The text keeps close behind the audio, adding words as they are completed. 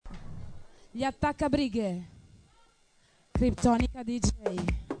Gli attaccabrighe. Kryptonicadjs.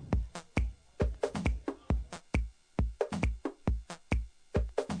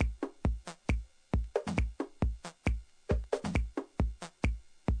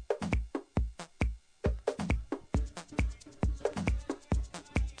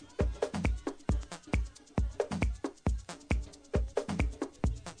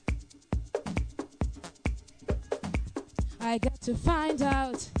 I got to find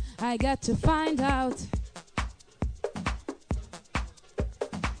out, I got to find out.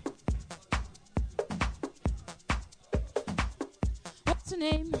 What's your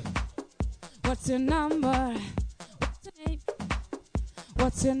name? What's your number? What's your name?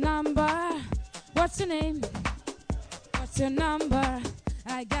 What's your number? What's your name? What's your number?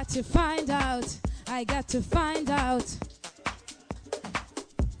 I got to find out, I got to find out.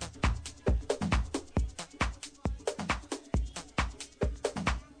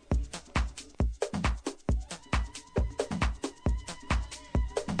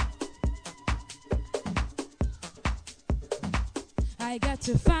 I got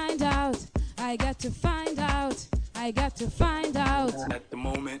to find out, I got to find out, I got to find out. At the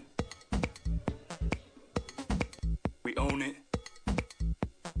moment, we own it.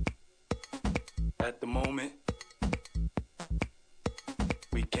 At the moment,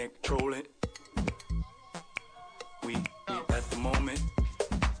 we can't control it. We at the moment,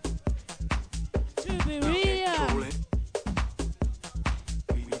 To be can't real, control it.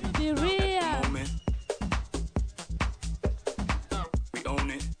 to be real. At the moment, we own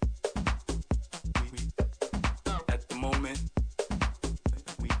it. At the moment,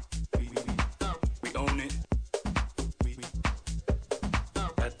 we own it.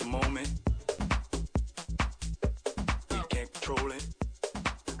 At the moment, we can't control it.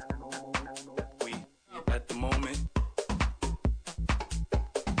 We at the moment.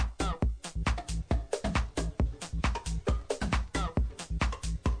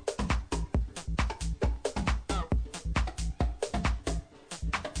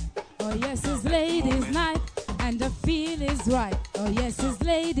 Oh yes, it's ladies' night, and the feel is right. Oh yes, it's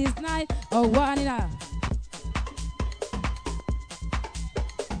ladies' night. Oh, one it up.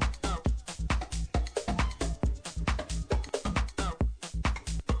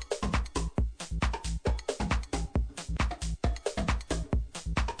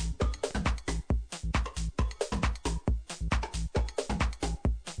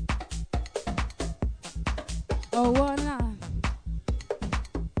 Oh, one up.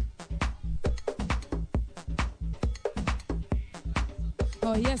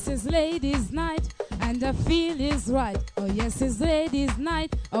 Oh yes, it's ladies' night, and the feel is right. Oh yes, it's ladies'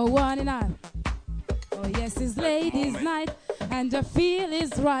 night. Oh, one and up. Oh yes, it's ladies' night, and the feel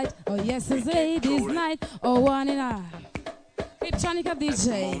is right. Oh yes, it's ladies' night. Oh, one and up. At the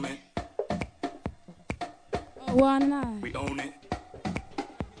Kryptonicadjs. moment, Oh, one and up. we own it.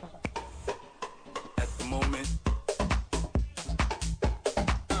 At the moment,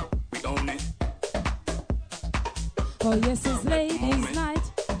 we own it. Oh yes, it's ladies' night,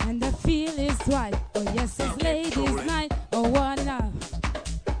 and the feel is right. Oh yes, it's ladies' night. Oh, one and up.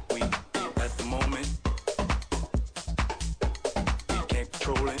 We at the moment, we can't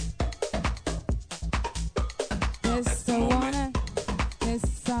control it. Yes, I wanna.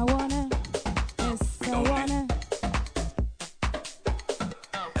 Yes, I wanna. Yes, I wanna.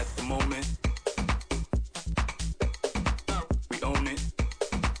 At the moment, we own it.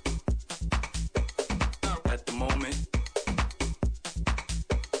 At the moment,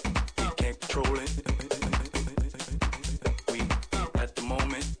 we can't control it. We at the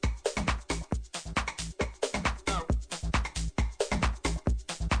moment.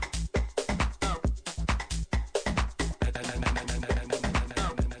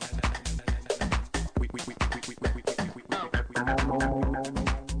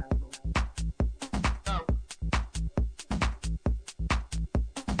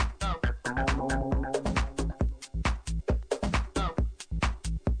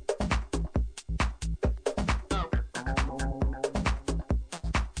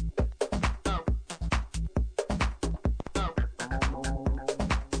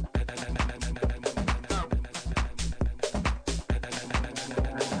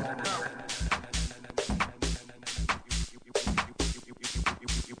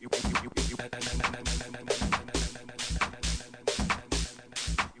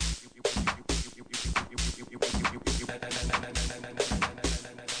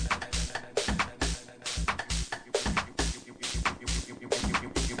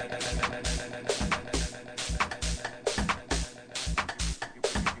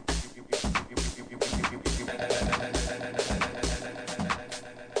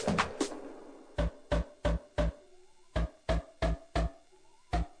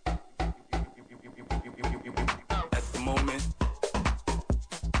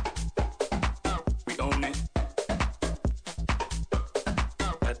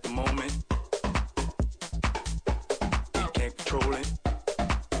 at the moment. We can't control it.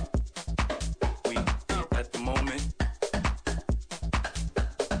 We at the moment.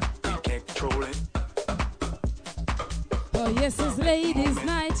 We can't control it. Oh yes, it's ladies'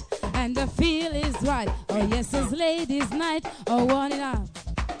 night and the feel is right. Oh yes, it's ladies' night. Oh, want it up.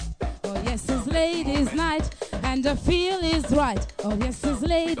 Oh yes, it's ladies' night and the feel is right. Oh yes, it's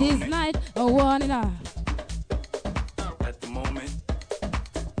ladies' night. Oh, want it up. At the moment.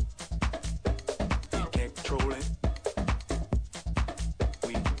 We can't control it.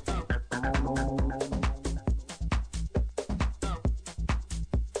 We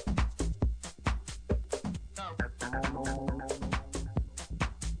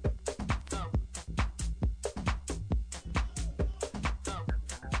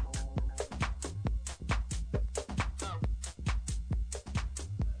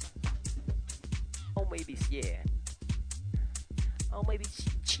Oh, maybe yeah. Oh, maybe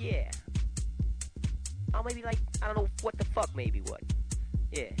yeah. Oh, maybe like, I don't know what the fuck, maybe what.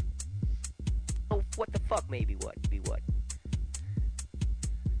 Yeah. Oh, what the fuck, maybe what, be what.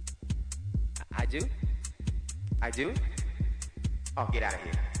 I do? I do? Oh, get out of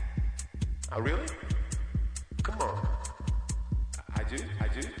here. Oh, really? Come on. I do?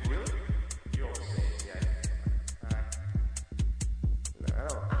 Really? You don't say it, yeah. No,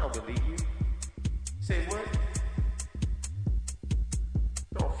 I don't believe you. Say what?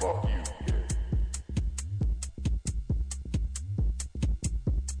 No, fuck you.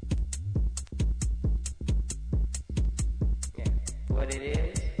 Yeah. What it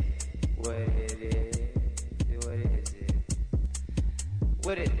is? What it is? What is it?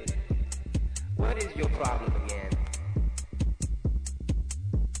 What is it? What is your problem again?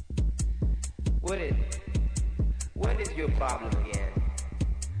 What is your problem again?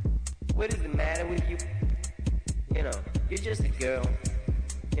 What is the matter with you? You know, you're just a girl.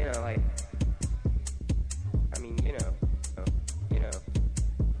 You know, like, I mean, you know.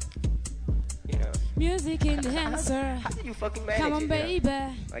 Music in the answer. How do you fucking manage Come on, it,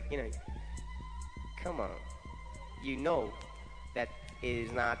 baby. Like, you know, come on. You know that it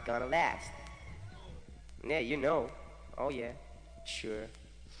is not gonna last. Yeah, you know. Oh, yeah. Sure.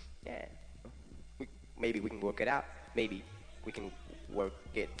 Yeah. Maybe we can work it out. Maybe we can work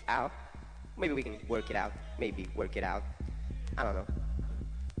it out. Maybe we can work it out. Maybe work it out. I don't know.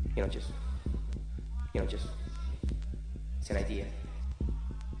 Just, it's an idea.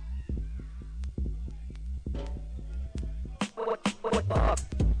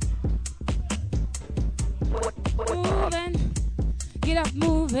 Moving, get up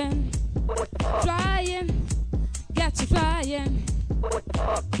moving, flying, got you flying.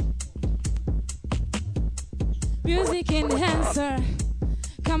 Music in the answer,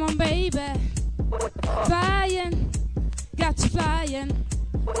 come on baby, flying, got you flying.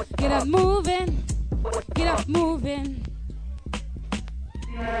 Get up moving, get up moving.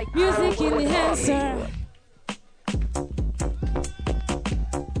 Music in the answer.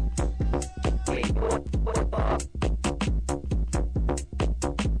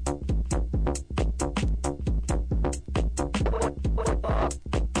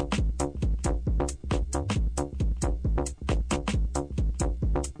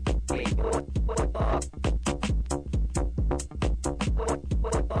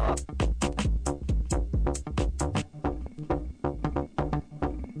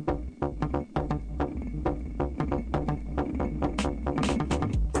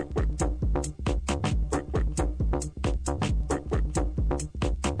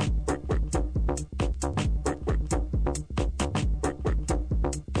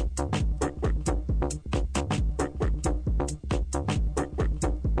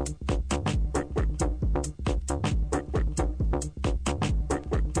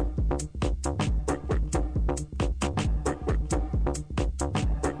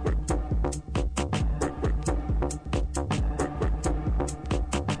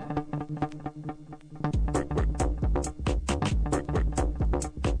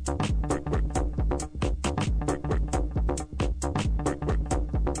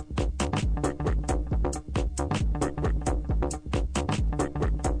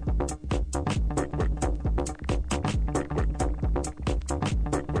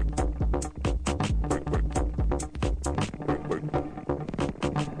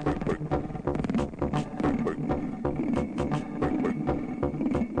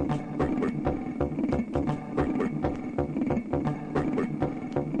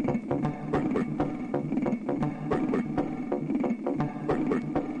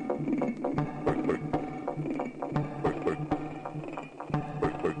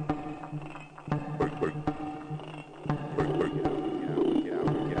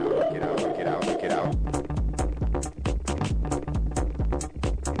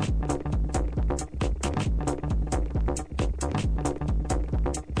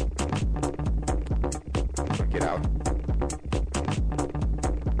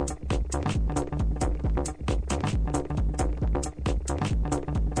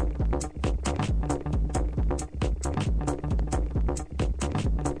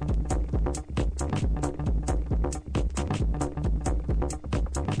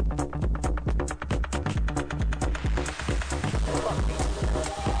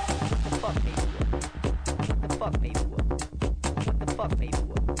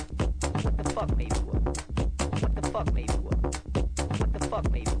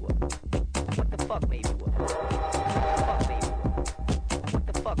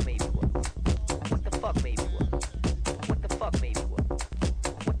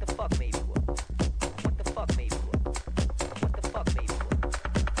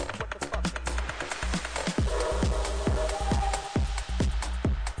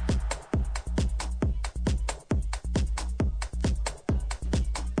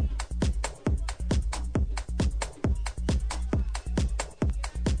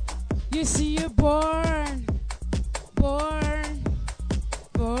 You see, you're born, born,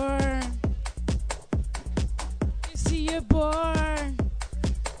 born. You see, you're born,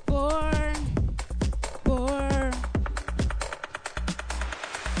 born, born.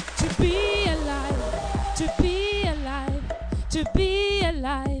 To be alive, to be alive, to be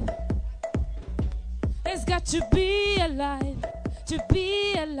alive. It's got to be alive, to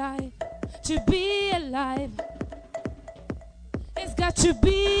be alive, to be alive. It's got to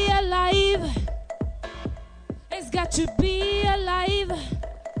be alive. It's got to be alive.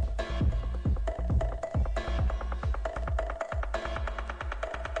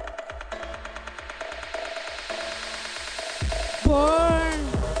 Born,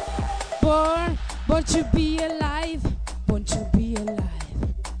 born, born to be alive, born to be alive.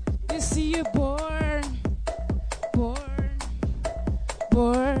 You see, you're born, born,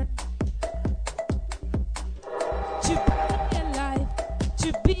 born. To be alive,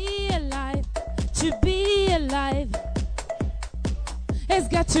 to be alive, to be alive. It's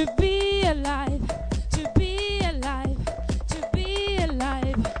got to be alive, to be alive, to be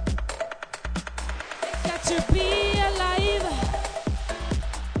alive. It's got to be alive.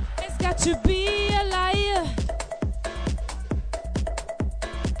 It's got to be alive.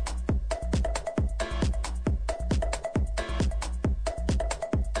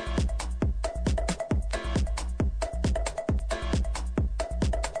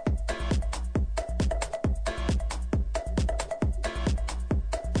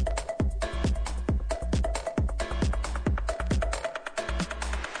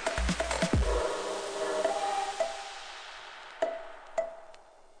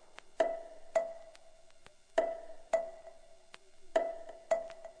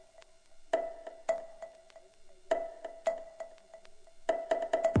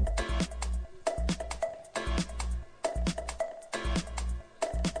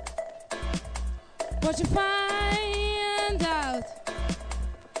 What you find out,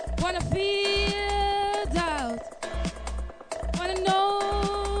 wanna feel doubt, wanna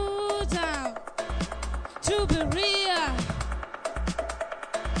know down, to be real.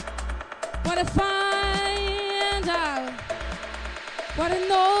 Wanna find out, wanna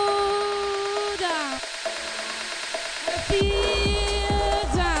know down, wanna feel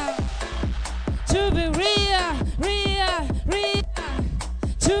down, to be real, real, real,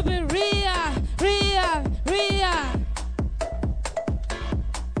 to be real, real, real.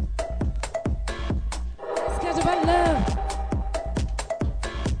 It's got about love.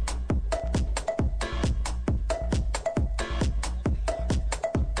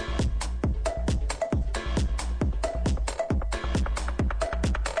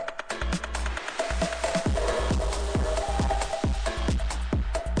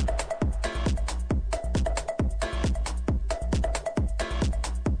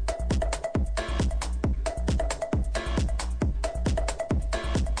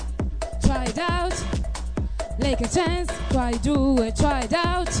 Try it out, take a chance, try do it, try it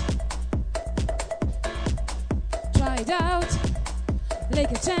out. Try it out,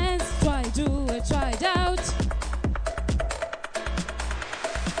 take a chance, try do it, try it out.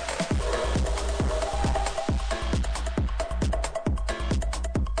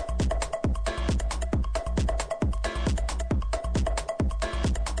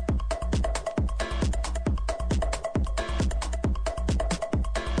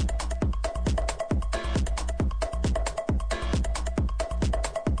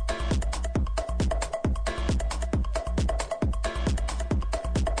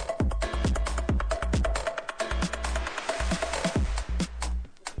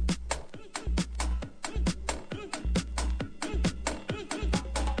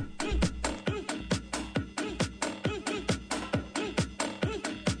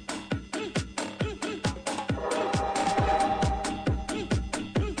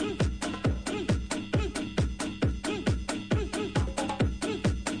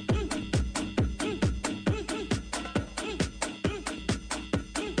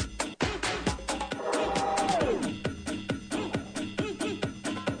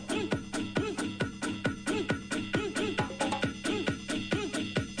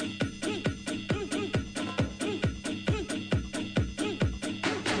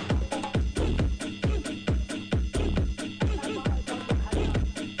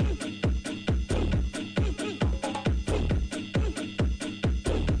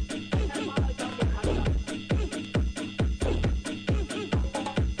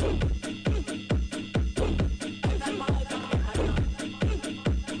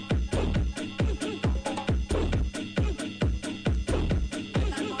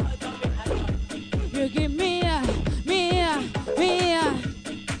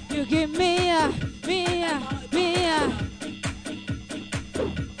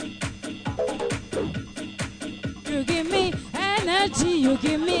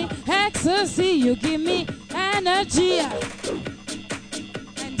 you give me energy,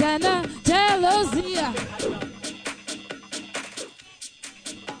 and then jealousy.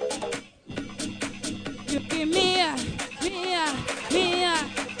 You give me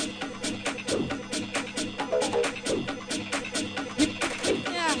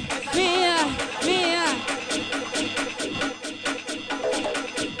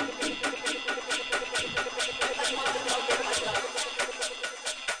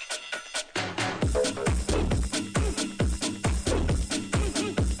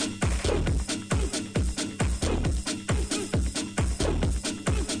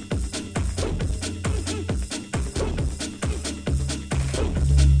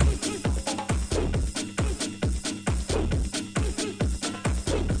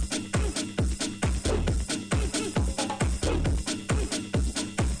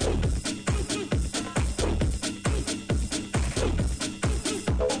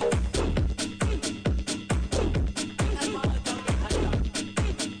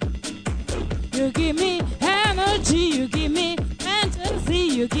You give me energy, you give me fantasy,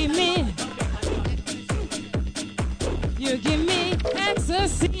 you give me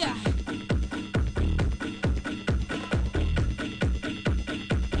ecstasy.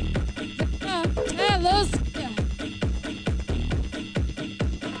 Jealousy.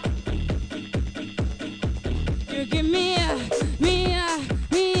 You give me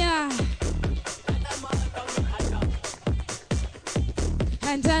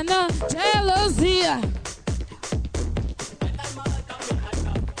and I know jealousy.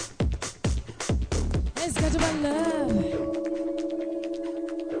 It's got about love.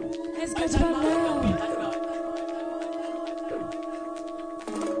 It's got about love.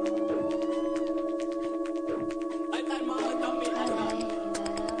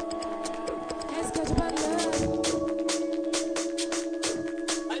 It's got about love.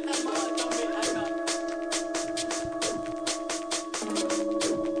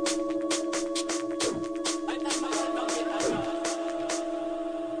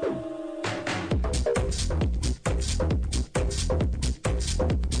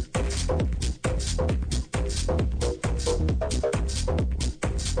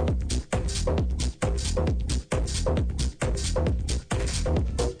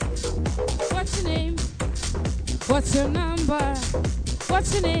 What's your name? What's your number?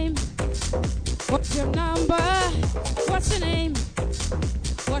 What's your name? What's your number? What's your name?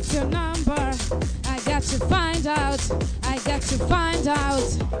 What's your number? I got to find out. I got to find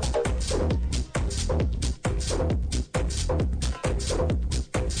out.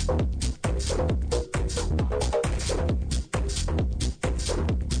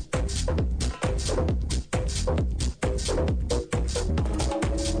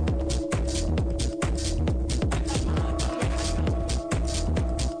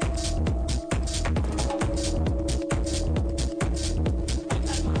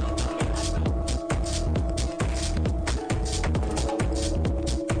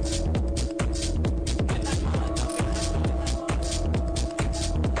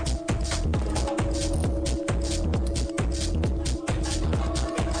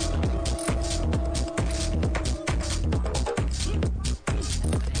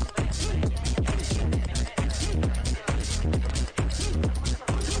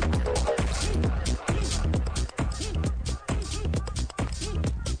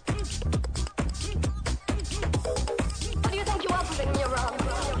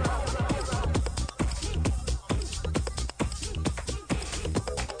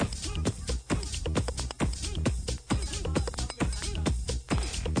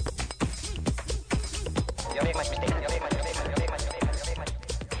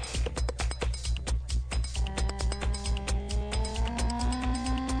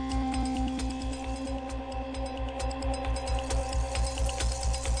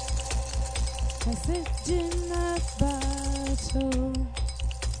 Message in a bottle.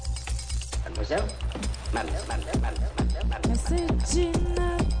 Mademoiselle? Message in a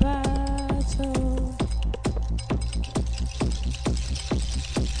bottle.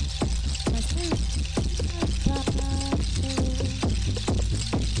 Message in a bottle.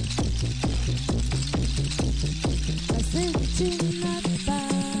 Message in a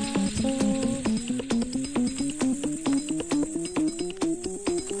bottle.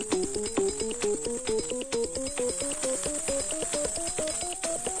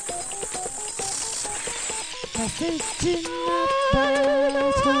 Message in a bottle.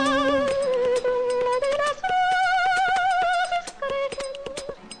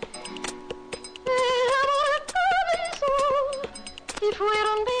 Y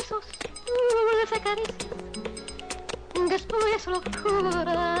fueron besos, dulce caricia, después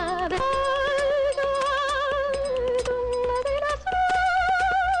locura de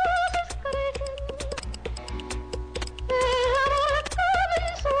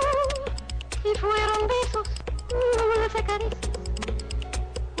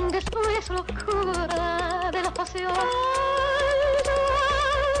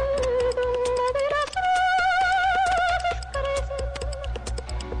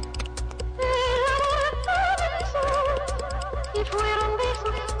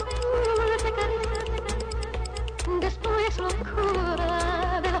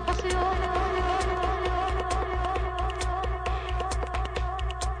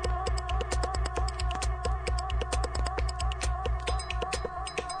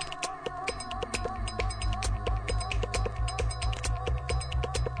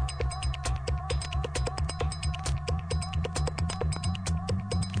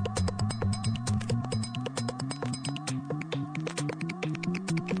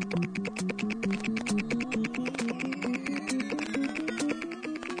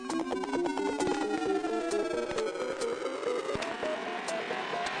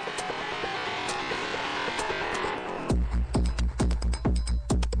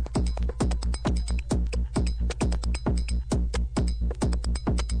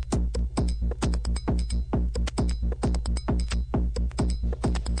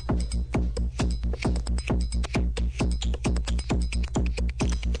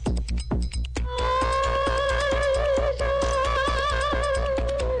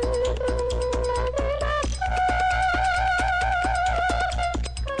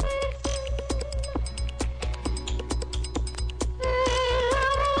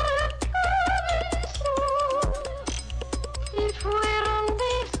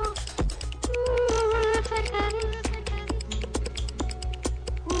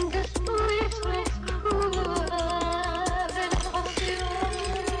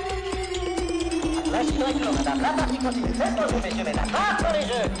madame, la partie continue. Faites vos jeux, messieurs, mesdames. Marche pour les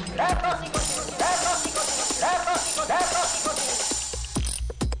jeux. La partie continue, la partie continue, la partie continue, la partie continue.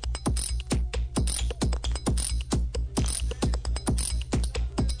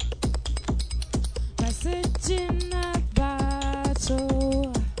 Message in a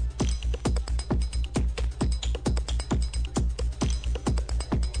battle.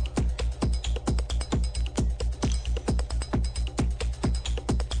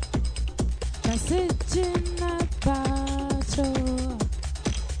 Message in a battle.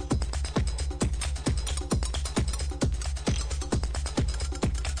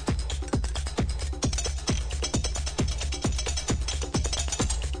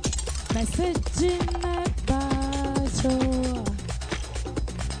 Message in a battle.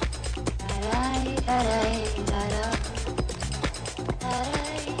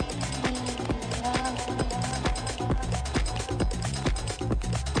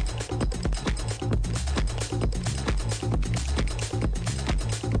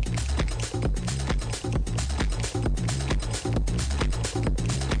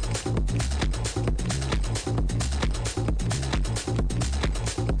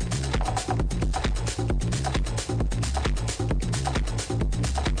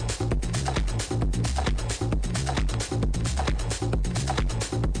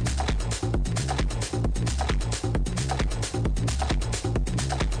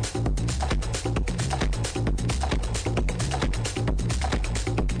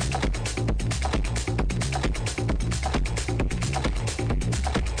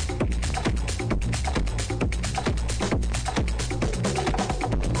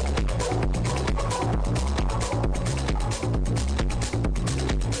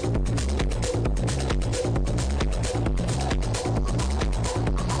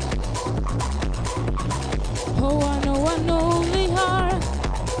 Oh, I know only her.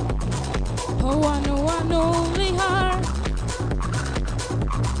 Oh, I know only her.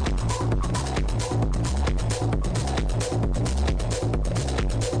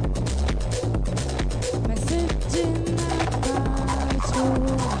 Message in a battle.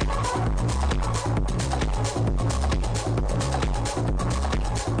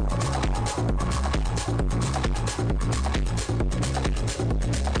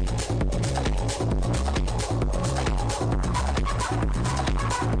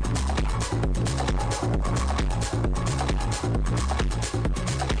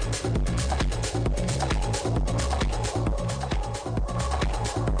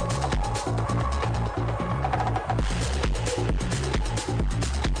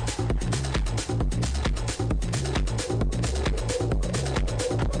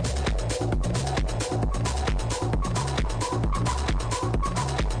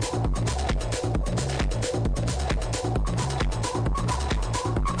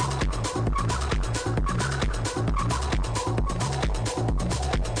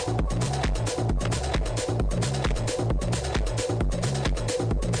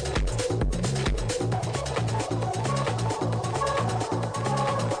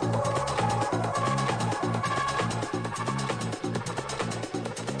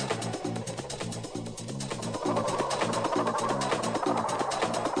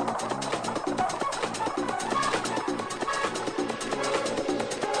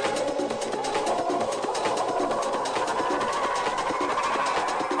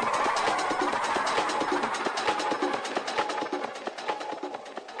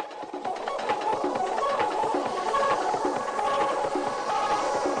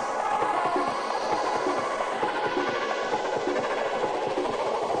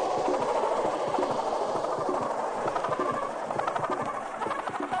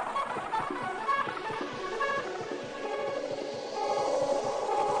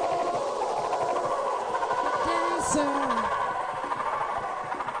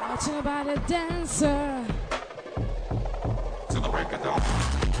 Watching about a dancer. To the break of dawn.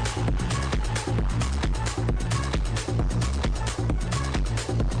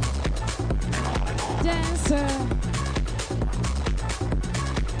 Dancer.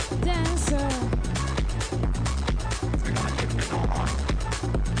 Dancer. We're gonna keep it on.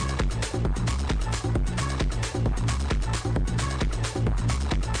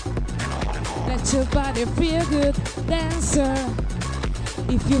 Let your body feel good, dancer.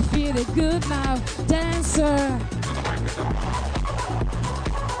 If you feel it good now, dancer.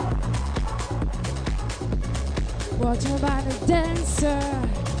 Watch your body, dancer.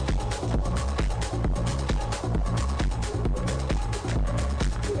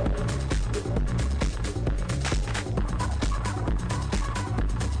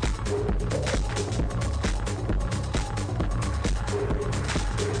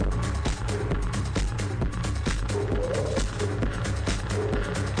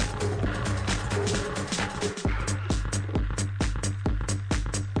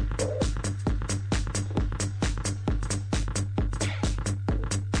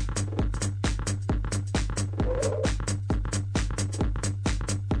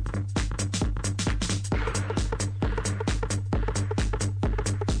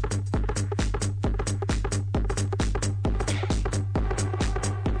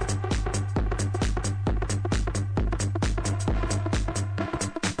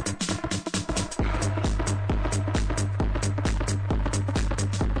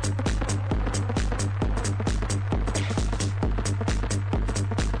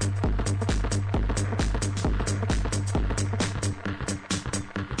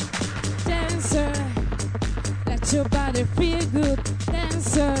 Let your body feel good,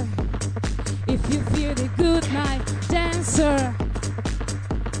 dancer. If you feel the good night, dancer.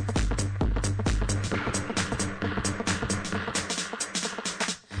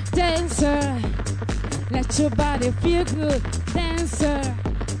 Dancer, let your body feel good, dancer.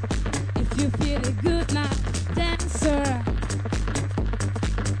 If you feel the good night, dancer.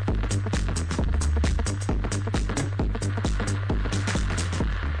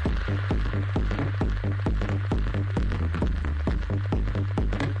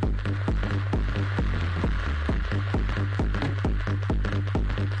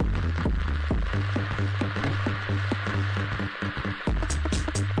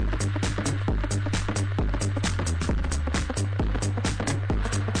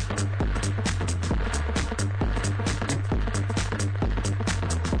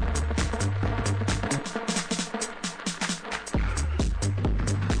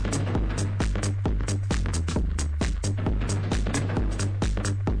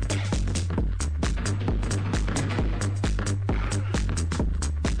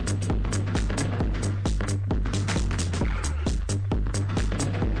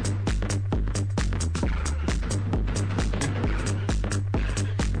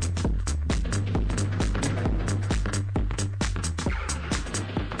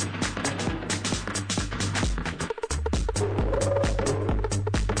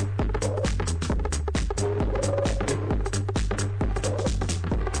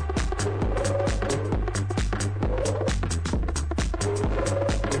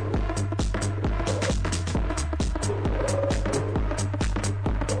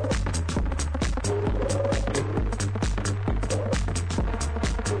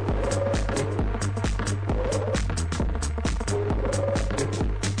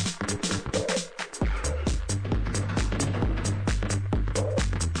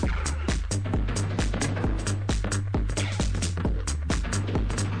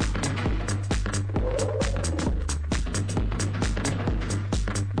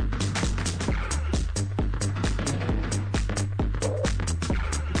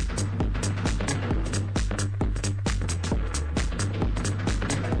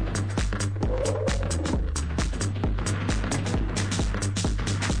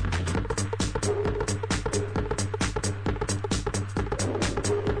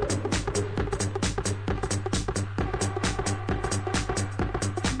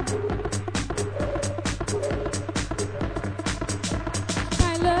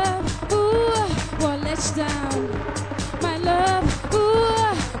 Down, my love,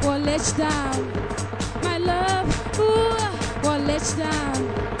 ooh, won't let you down. My love, ooh, won't let you down.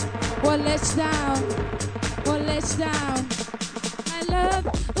 Won't let you down. Won't let you down. My love,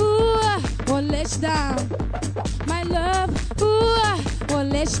 ooh, won't let you down. My love, ooh,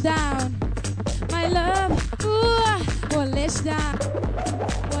 won't let you down. My love, ooh, won't let you down.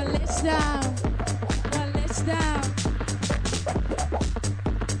 Won't let you down. Won't let you down.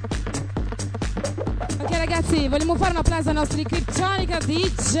 Ok ragazzi, vogliamo fare un applauso ai nostri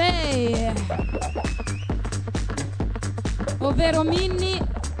Kryptonicadjs, ovvero Minnie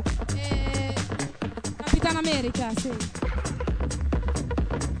e Capitan America, sì.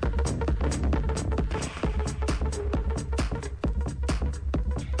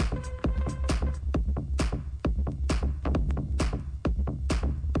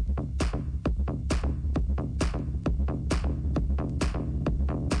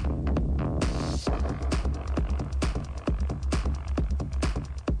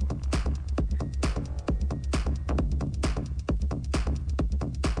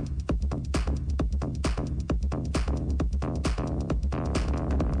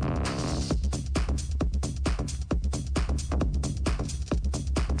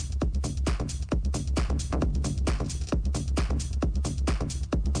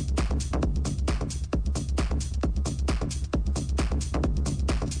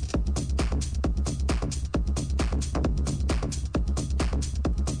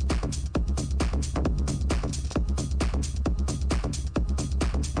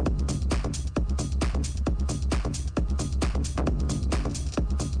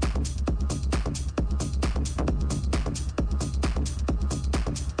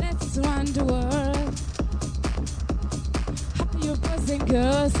 The world, how you boys and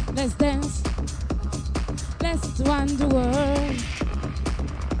girls, let's dance. Let's run the world.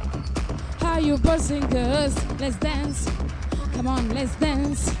 How you boys and girls, let's dance. Come on, let's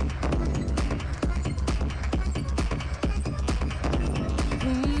dance.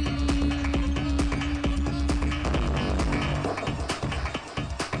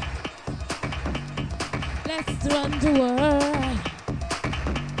 Let's run the world.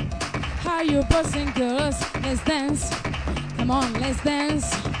 are you boys and girls? Let's dance. Come on, let's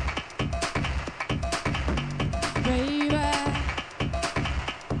dance. Baby.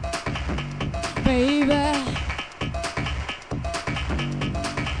 Baby.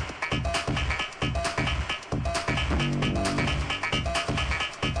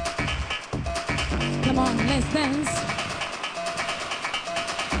 Come on, let's dance.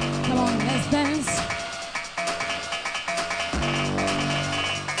 Come on, let's dance.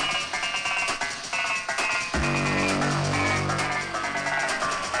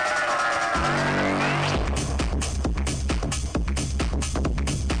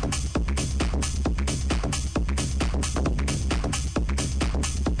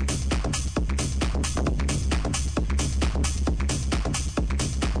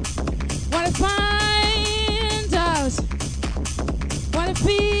 Wanna find out, wanna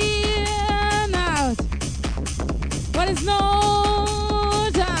feel out, what is no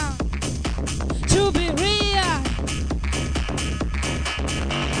doubt to be real.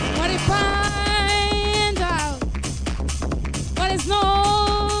 Wanna find out, what is no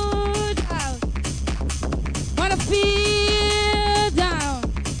doubt, wanna feel down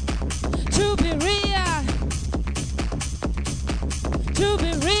to be real, to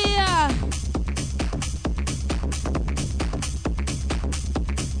be real.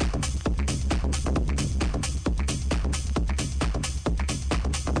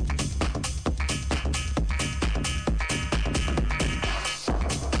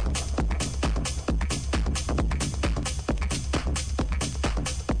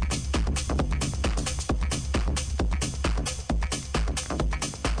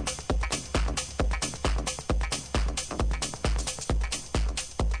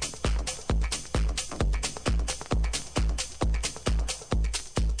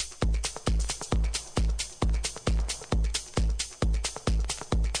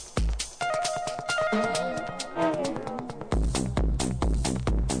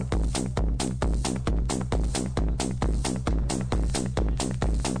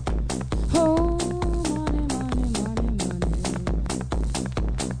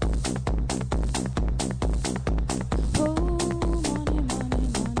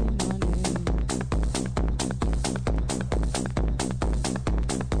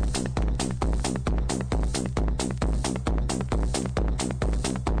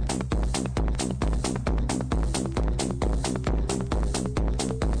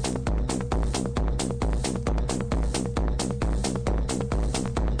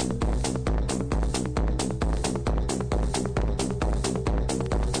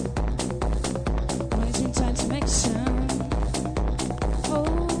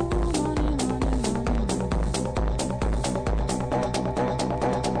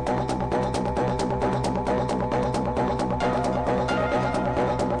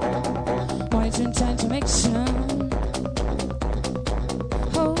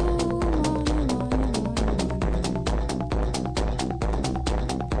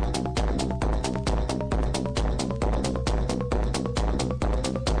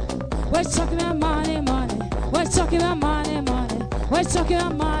 We're talking about money, money. We're talking about money, money. We're talking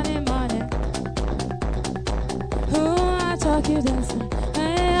about money, money. Oh, I talk you dancing.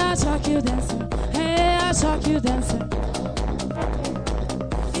 Hey, I talk you dancing. Hey, I talk you dancing.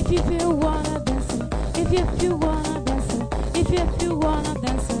 If you feel wanna dance, if you wanna dance, if you wanna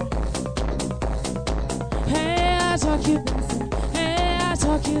dance. Hey, I talk you dancing. Hey, I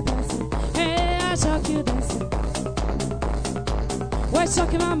talk you dancing. Hey, I talk you dancing. We're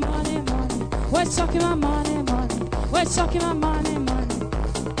talking about money, money. We're talking about money, money. We're talking about money, money.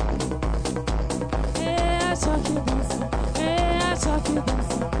 Hey, I talk you dancing. Hey, I talk you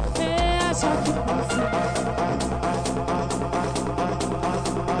dancing. Hey, I talk you dancing.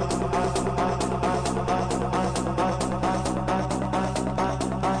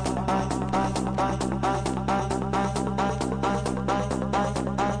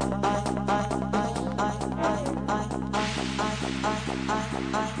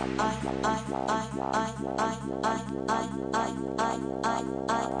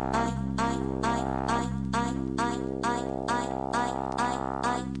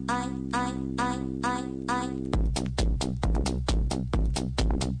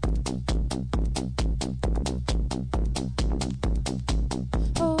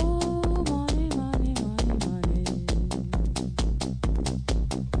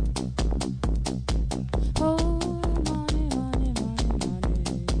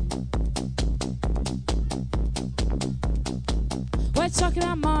 We're talking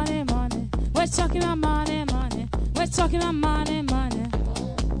about money, money. We're talking about money, money. We're talking about money, money.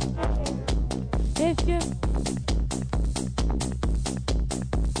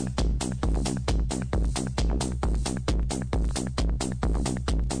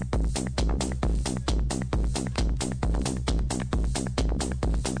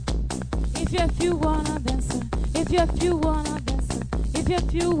 you wanna dance, if you wanna dance,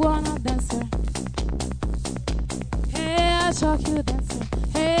 if you wanna dance. Hey, I talk you dancer.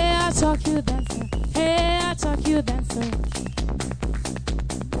 Hey, I talk you dancer. Hey, I talk you dancer.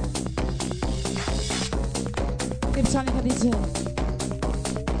 Kryptonicadjs.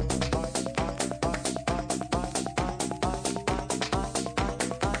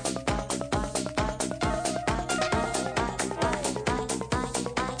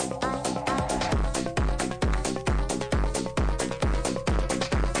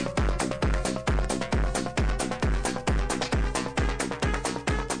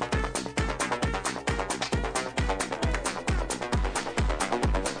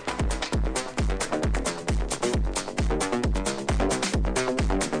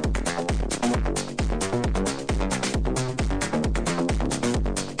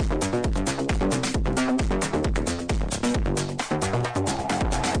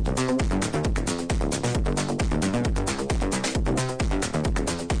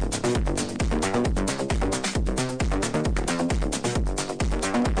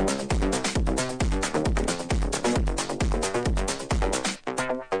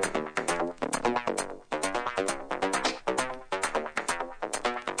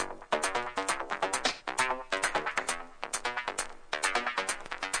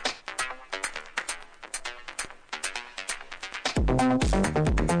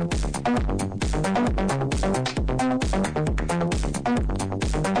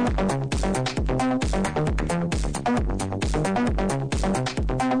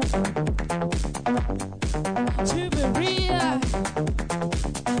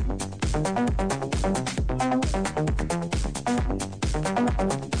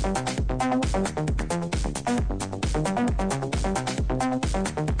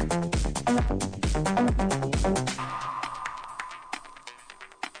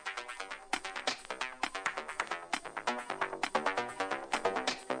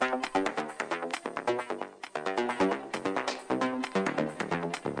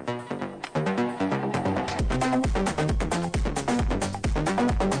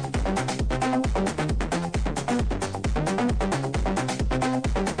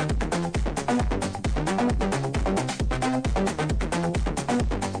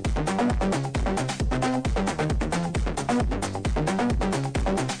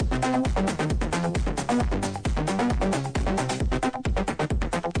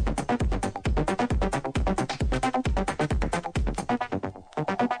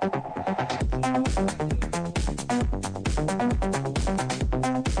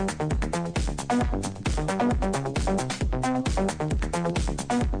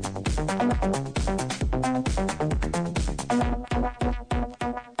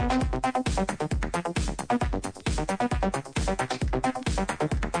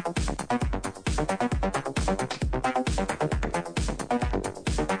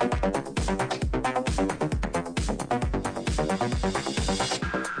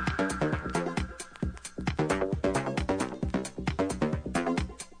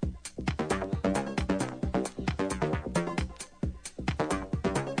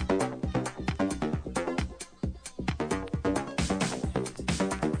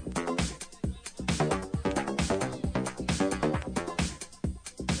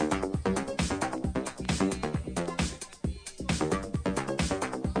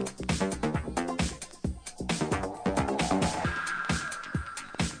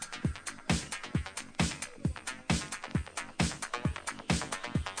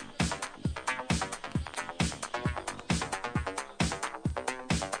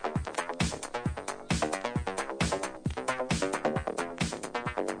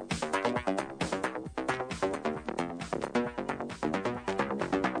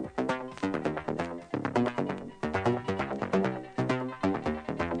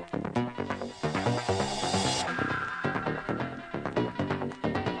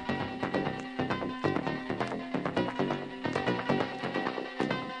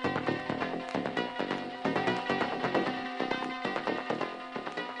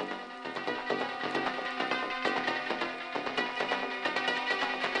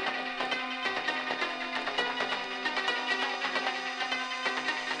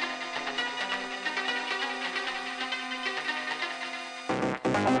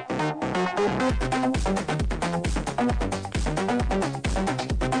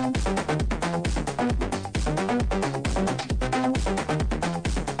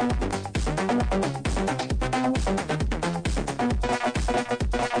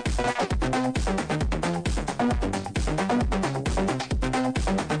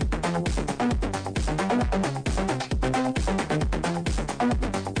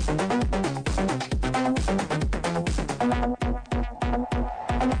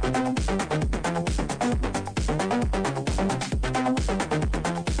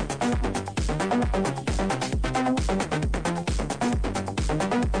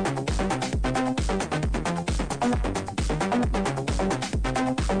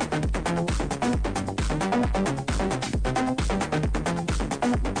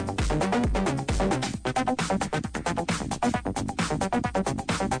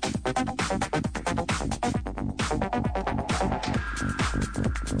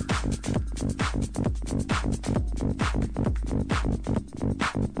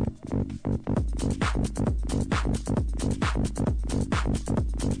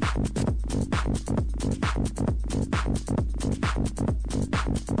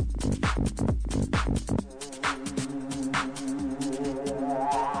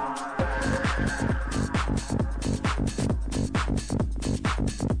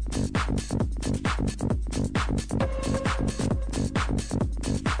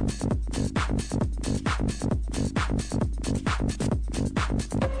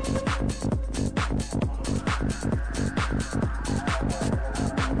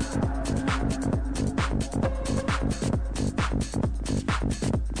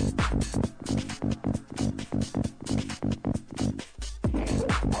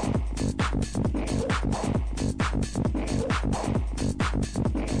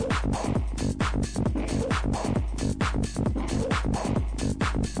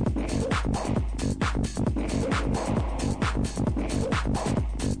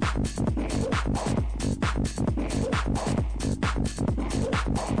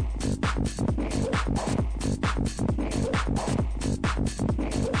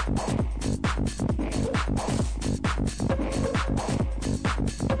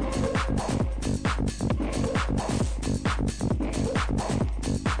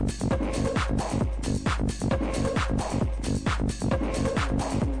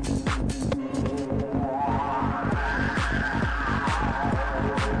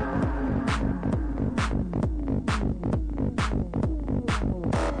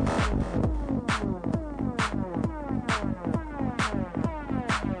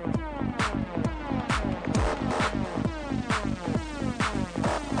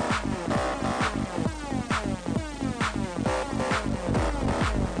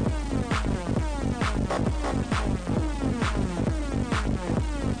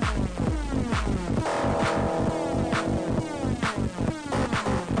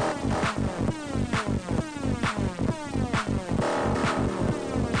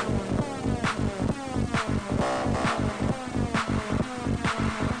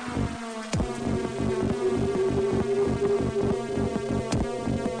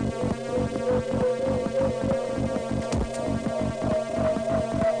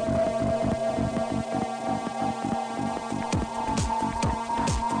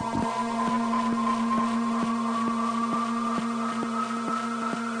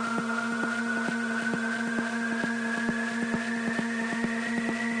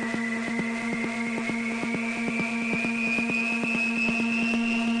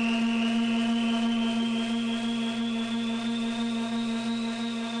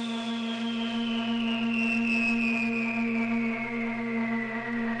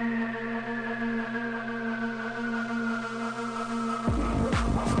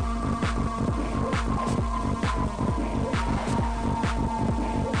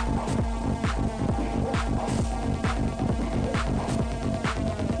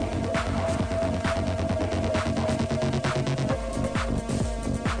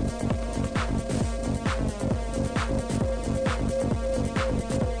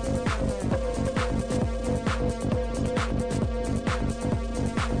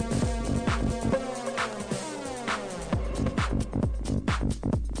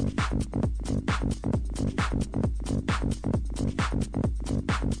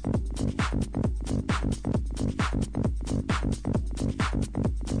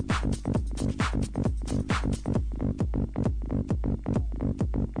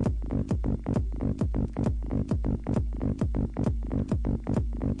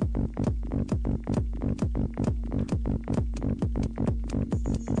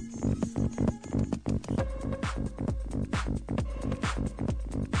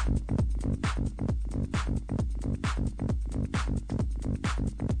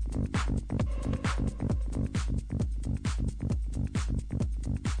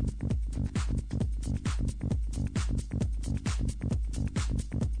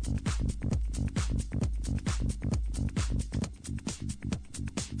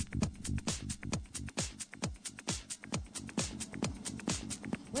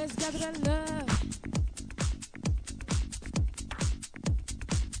 Let's gather and love.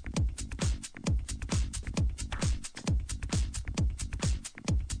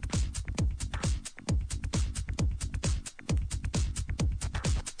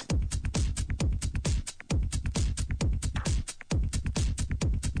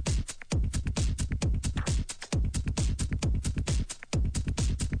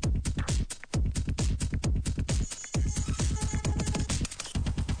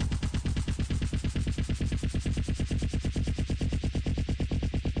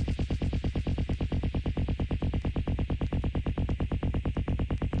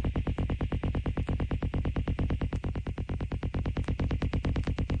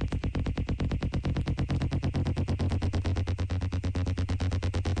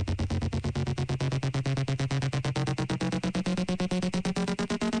 What's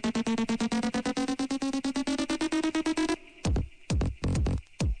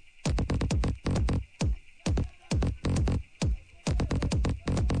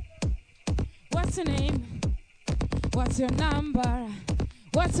your name? What's your number?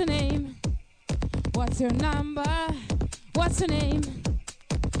 What's your name? What's your number? What's your name?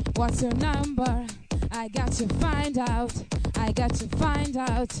 What's your number? I got to find out. I got to find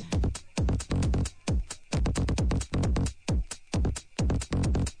out.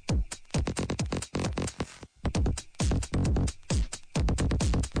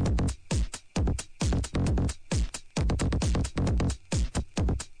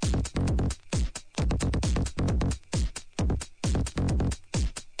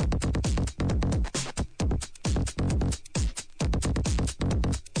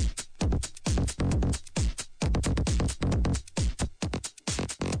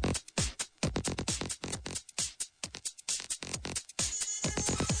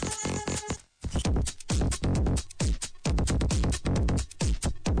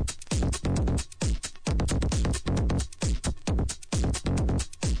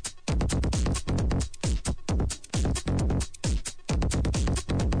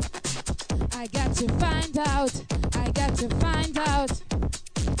 I got to find out. I got to find out.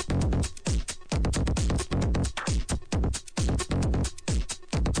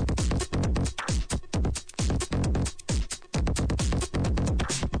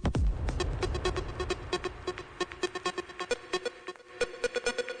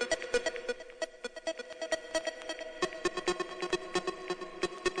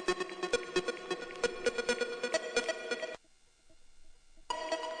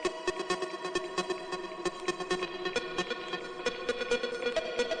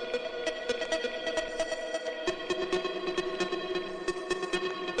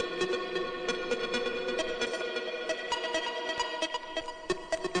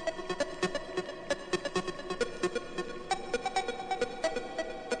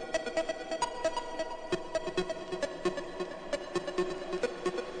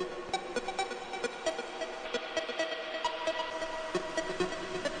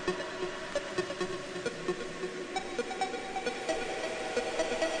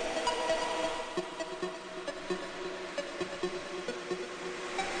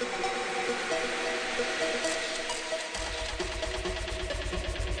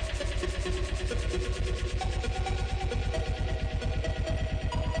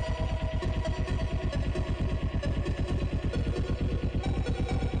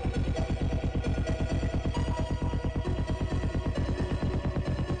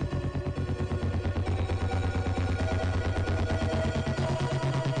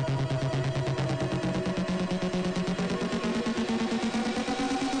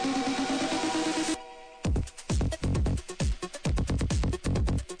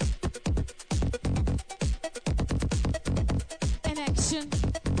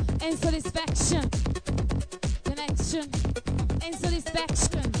 And satisfaction, connection, and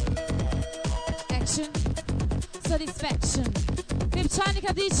satisfaction, action, satisfaction.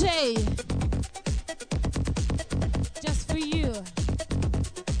 Kryptonicadjs, just for you.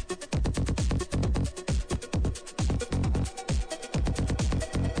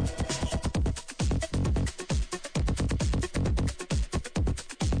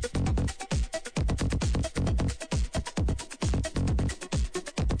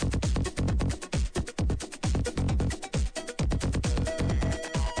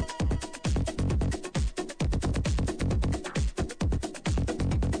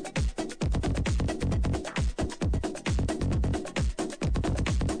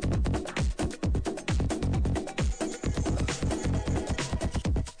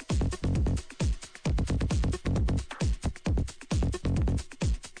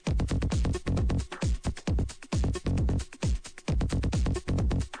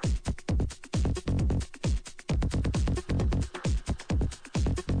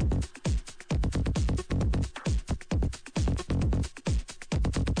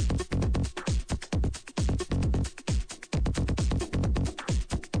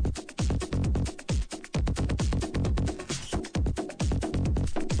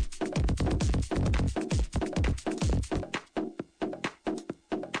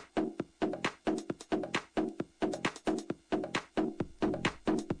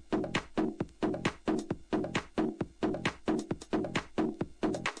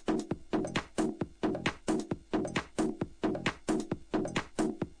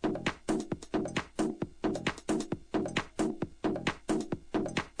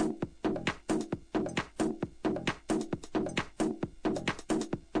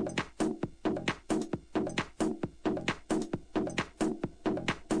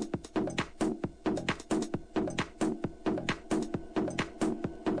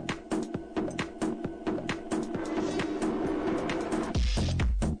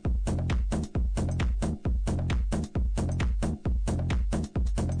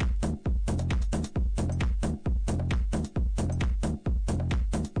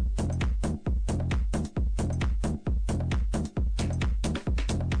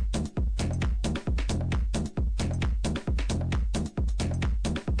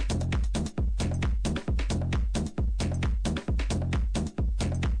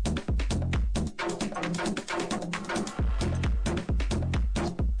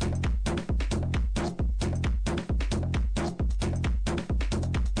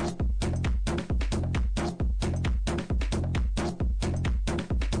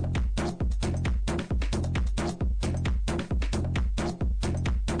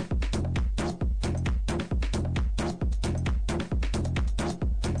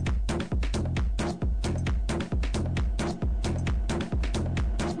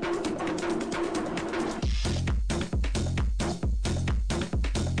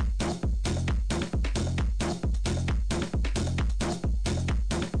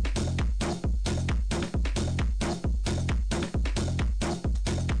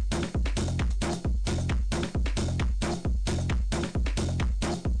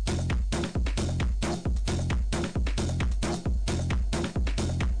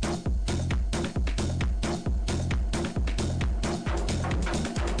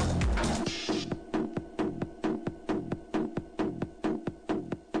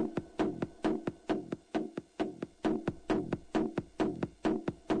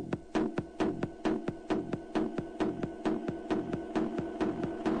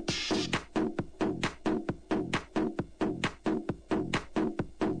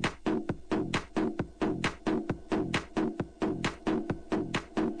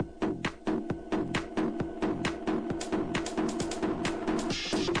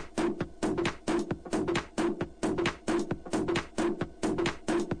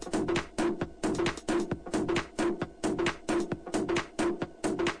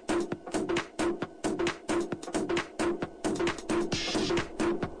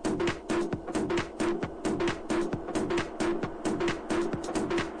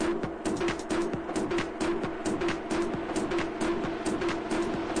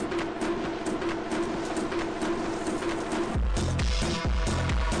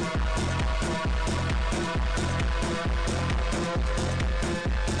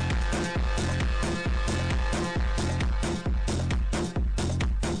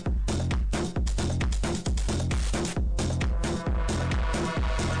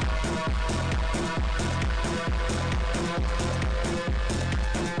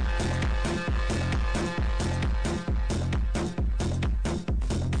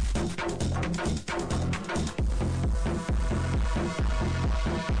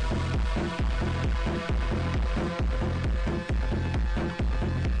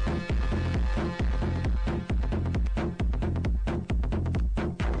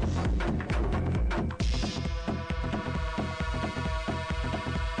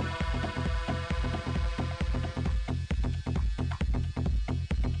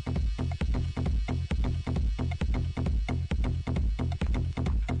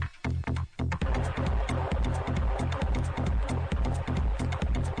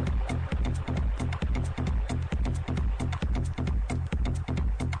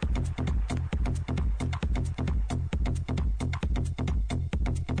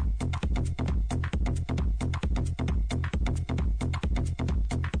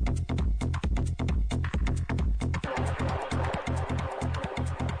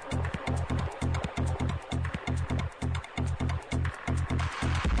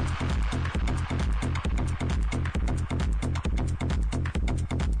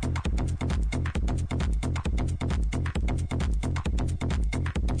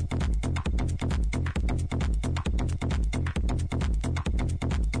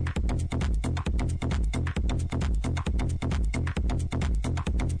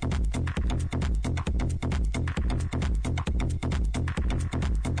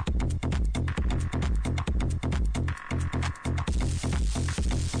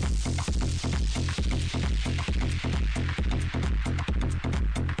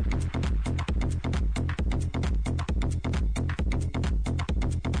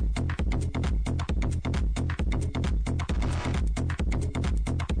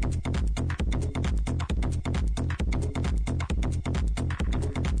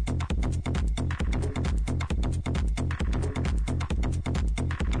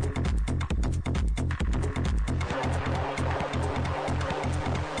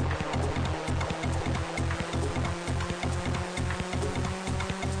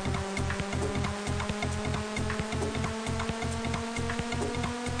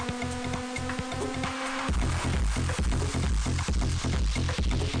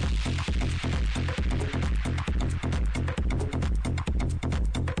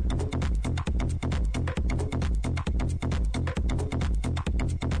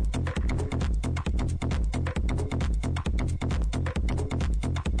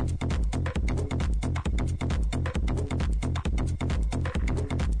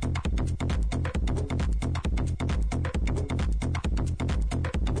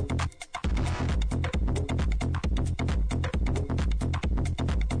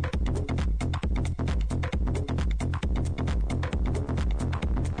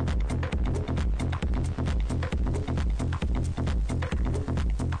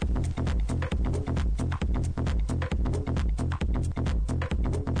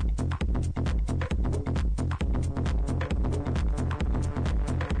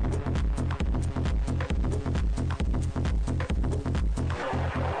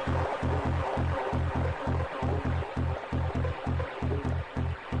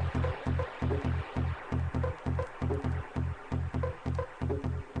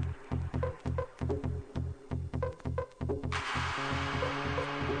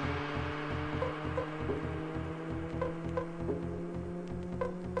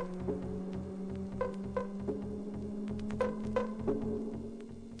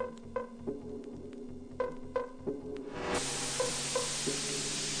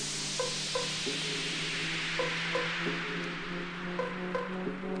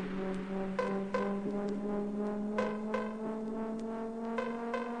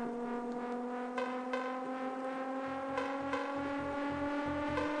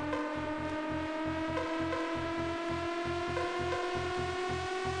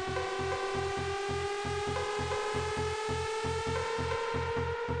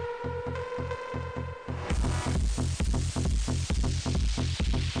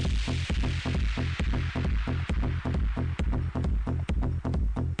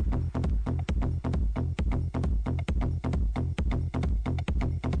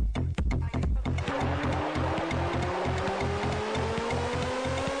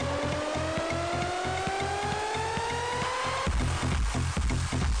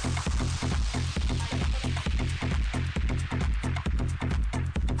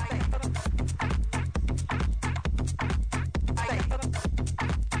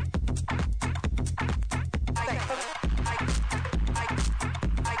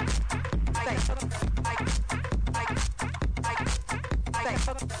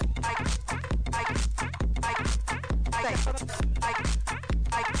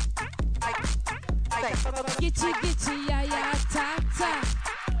 Gitty gitty ya ya ta ta.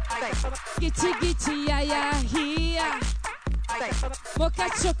 Gitty gitty ya ya here. Mocha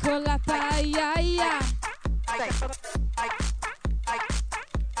chocolata ya ya.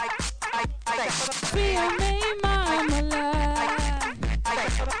 Be a me marmalade.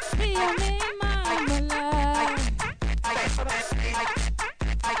 Be a me marmalade.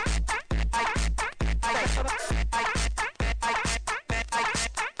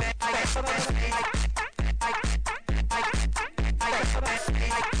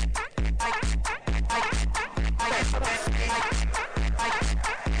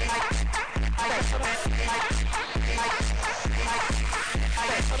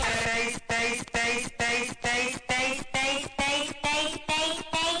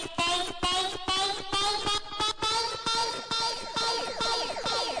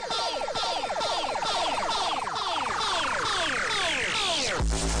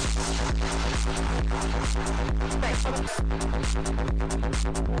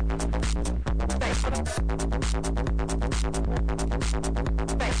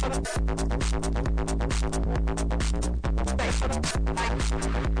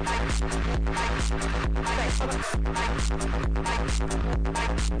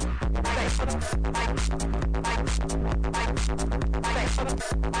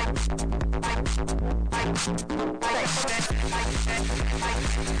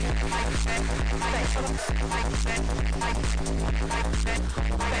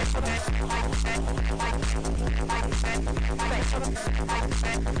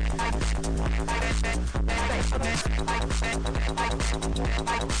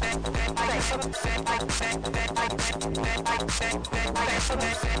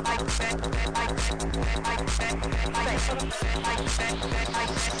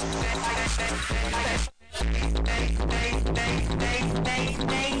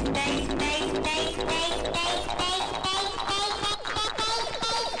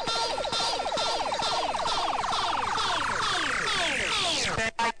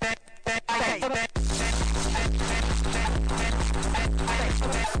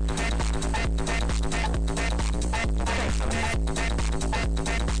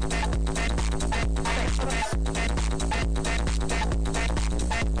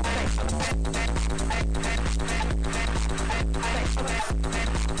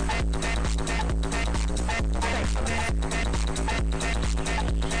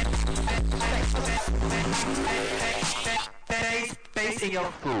 In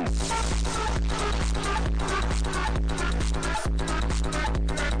your food.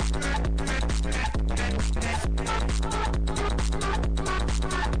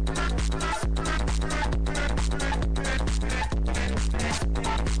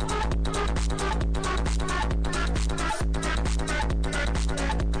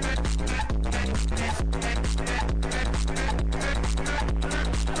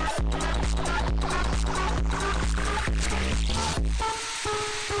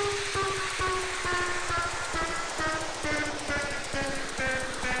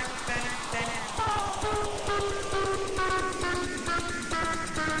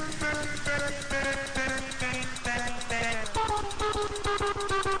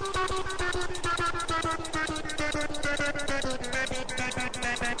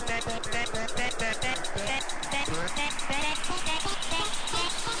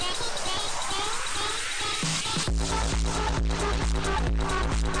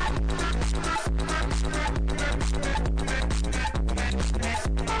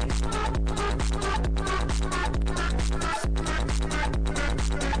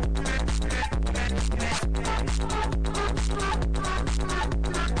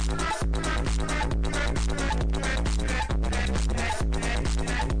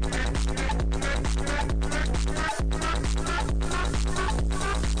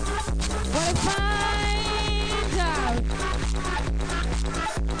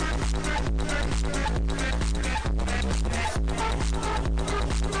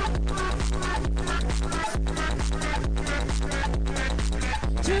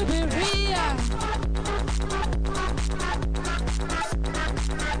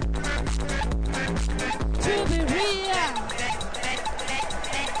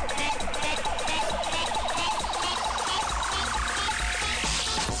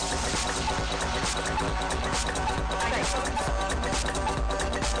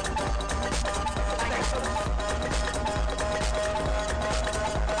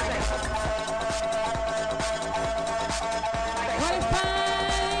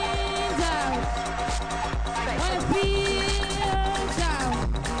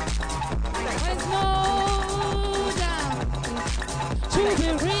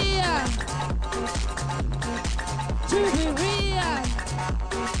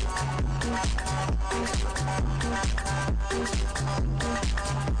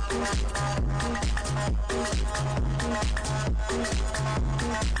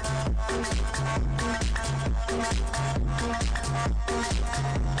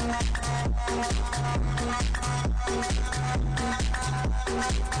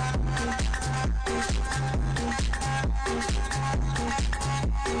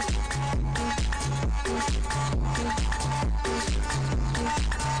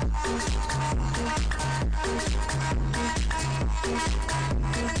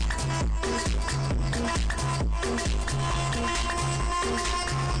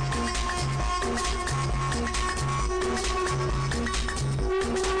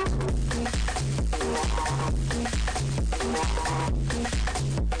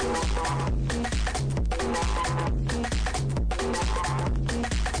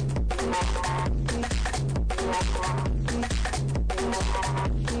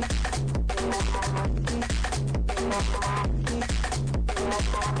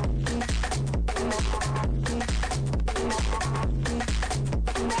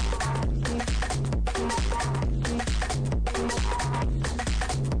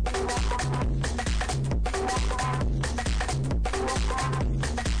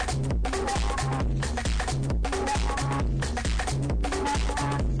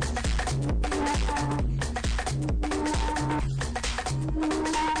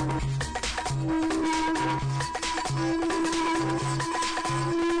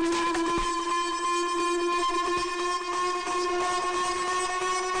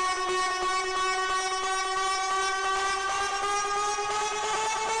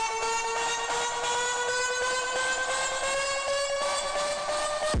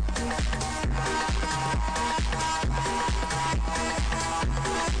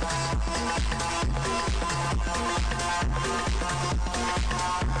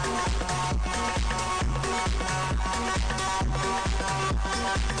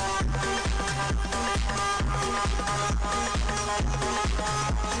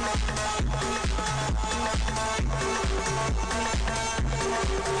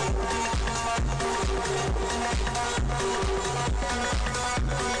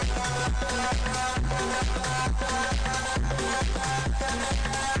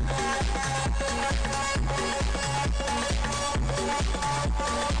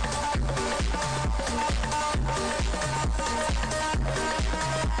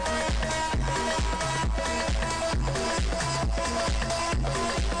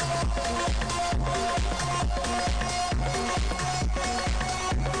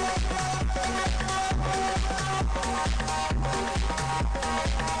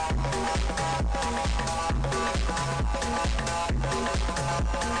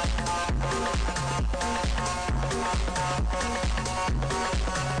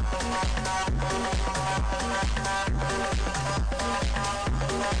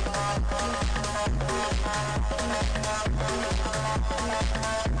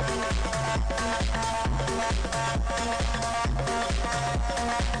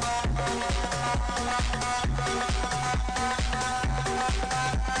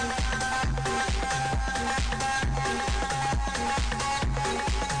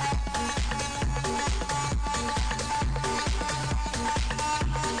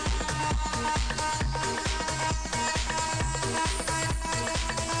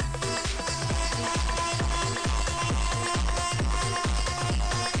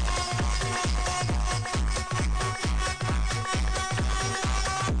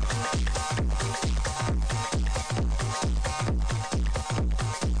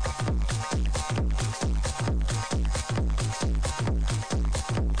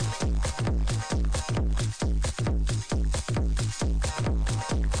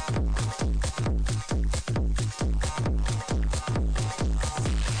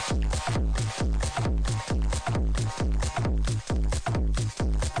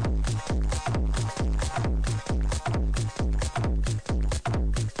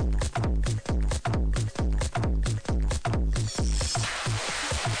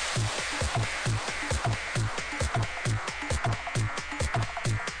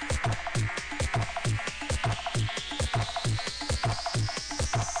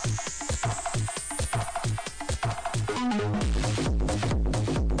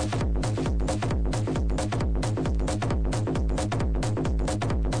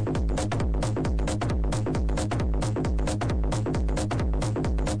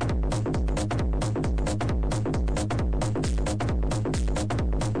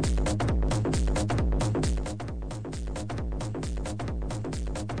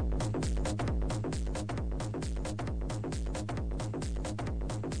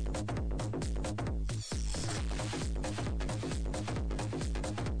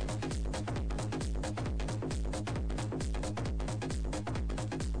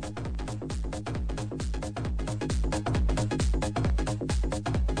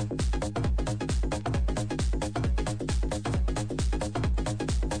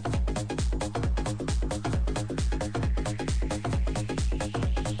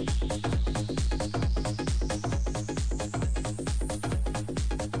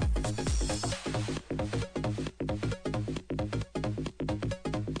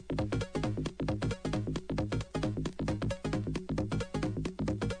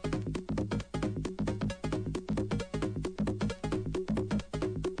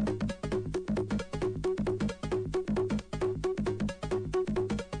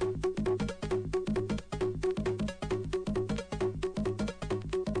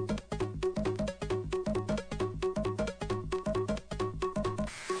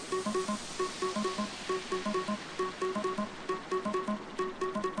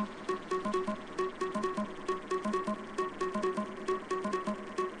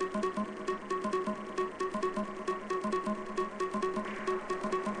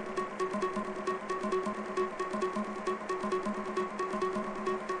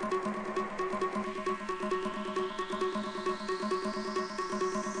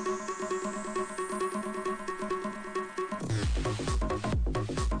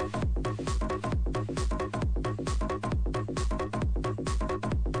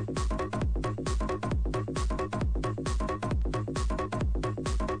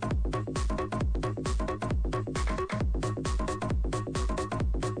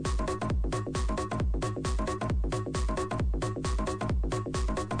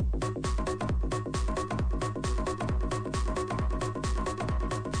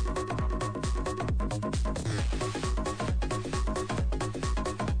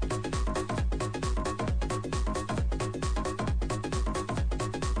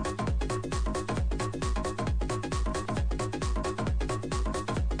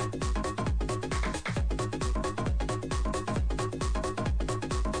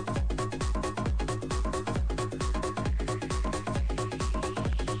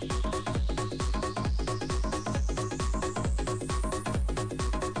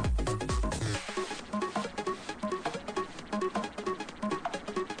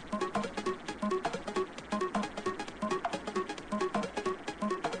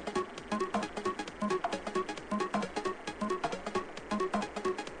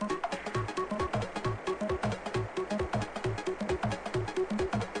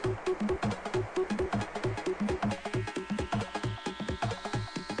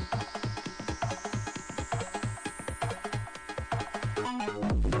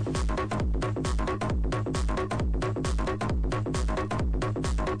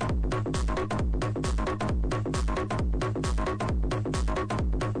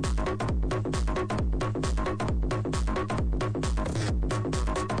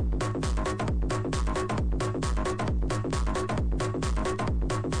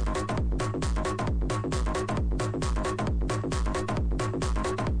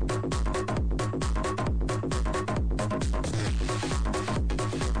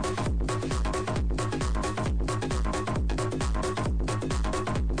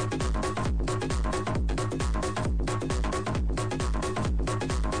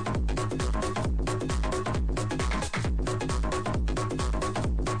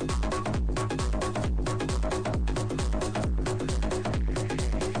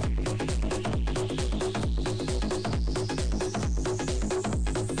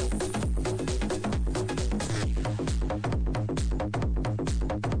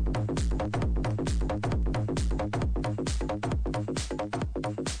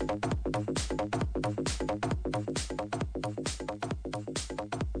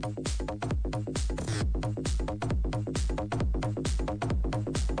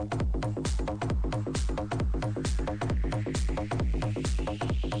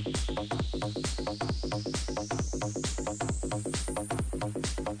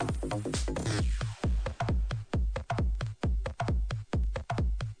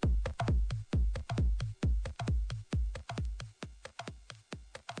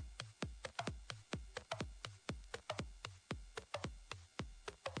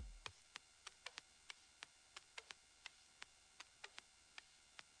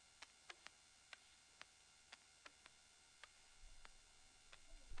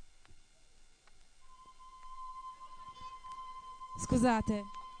 scusate.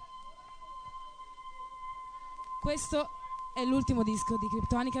 Questo è l'ultimo disco di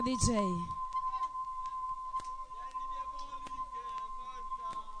Kryptonicadjs.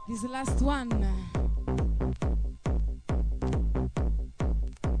 This is the last one.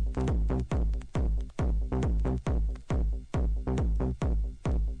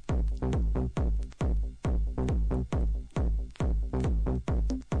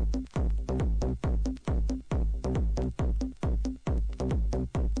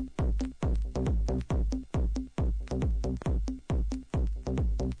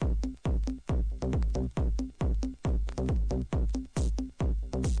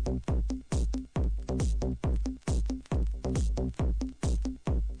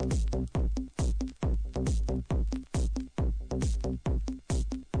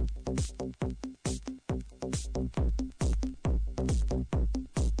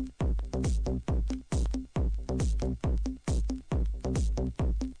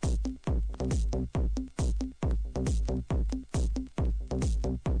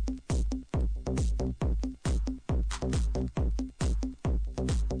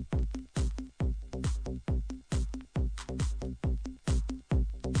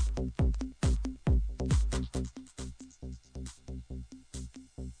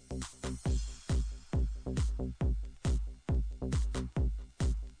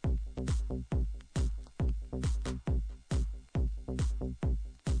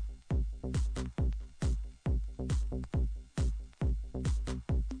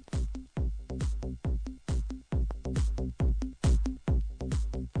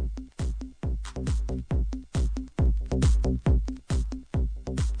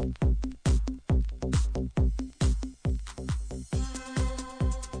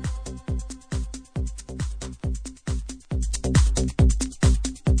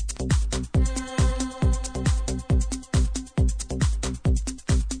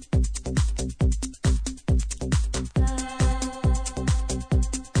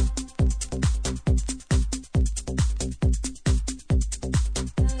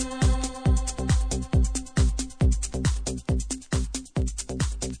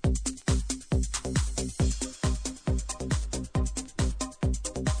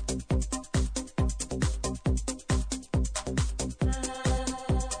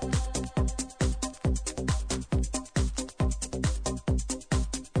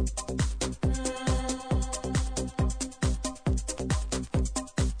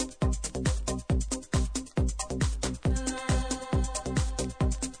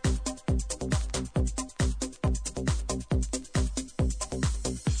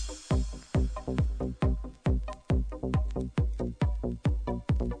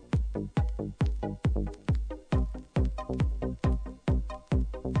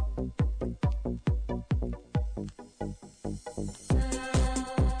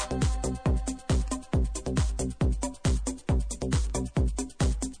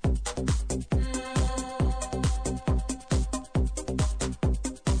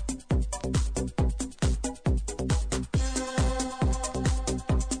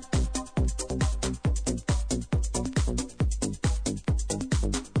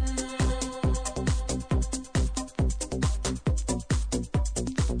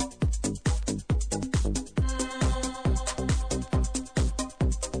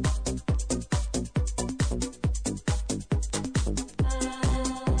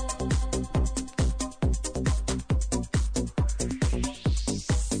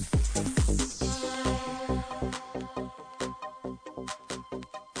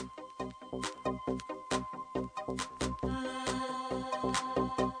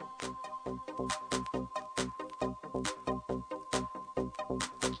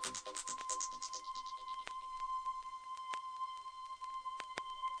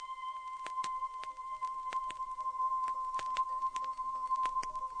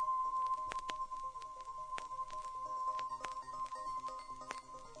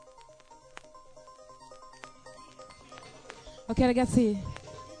 Ok ragazzi,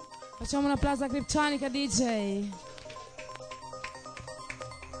 facciamo un applauso a Kryptonicadjs.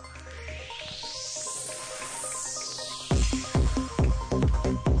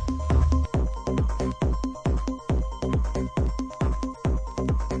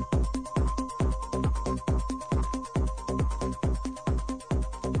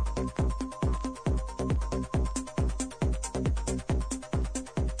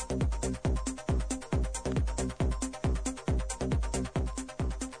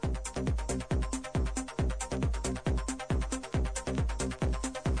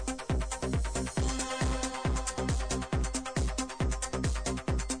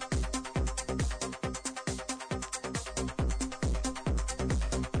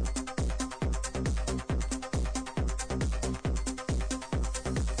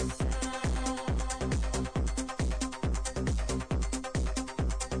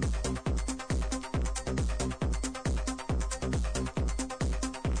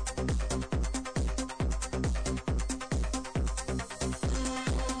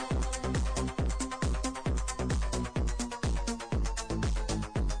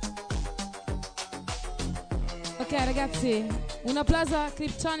 Ok ragazzi, un applauso a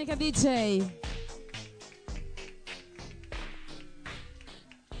Kryptonicadjs.